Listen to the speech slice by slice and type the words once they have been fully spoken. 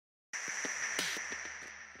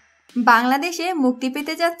বাংলাদেশে মুক্তি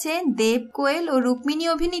পেতে যাচ্ছে দেব, কোয়েল ও রুক্মিণী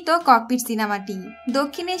অভিনীত ককপিট সিনেমাটি।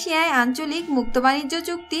 দক্ষিণ এশিয়ায় আঞ্চলিক মুক্ত বাণিজ্য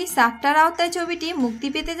চুক্তি সাফটার আওতায় ছবিটি মুক্তি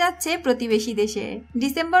পেতে যাচ্ছে প্রতিবেশী দেশে।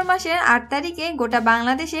 ডিসেম্বর মাসের 8 তারিখে গোটা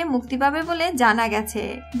বাংলাদেশে মুক্তি পাবে বলে জানা গেছে।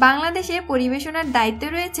 বাংলাদেশে পরিবেশনার দায়িত্বে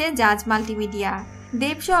রয়েছে জাজ মাল্টিমিডিয়া।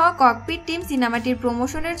 দেবসহ ককপিট টিম সিনেমাটির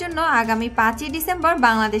প্রমোশনের জন্য আগামী 5ই ডিসেম্বর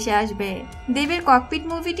বাংলাদেশে আসবে। দেবের ককপিট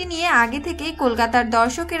মুভিটি নিয়ে আগে থেকেই কলকাতার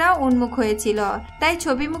দর্শকেরা উন্মুখ হয়েছিল, তাই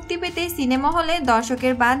ছবি মুক্তি পেতে সিনেমা হলে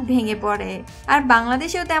দর্শকের বাঁধ ভেঙে পড়ে। আর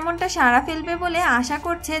বাংলাদেশেও তেমনটা সাড়া ফেলবে বলে আশা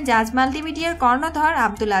করছে জাজ মাল্টিমিডিয়ার কর্ণধার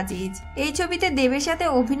আব্দুল আজিজ। এই ছবিতে দেবের সাথে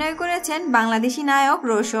অভিনয় করেছেন বাংলাদেশি নায়ক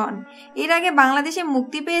রোশন। এর আগে বাংলাদেশে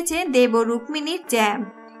মুক্তি পেয়েছে দেব ও রুক্মিণীর চ্যাম্প।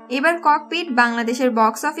 এবার ককপিট বাংলাদেশের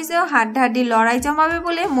বক্স অফিসেও হাড্ডাহাড্ডি লড়াই জমাবে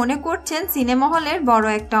বলে মনে করছেন সিনেমা হলের বড়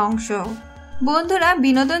একটা অংশ। বন্ধুরা,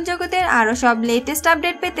 বিনোদন জগতের আরও সব লেটেস্ট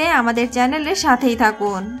আপডেট পেতে আমাদের চ্যানেলের সাথেই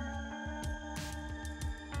থাকুন।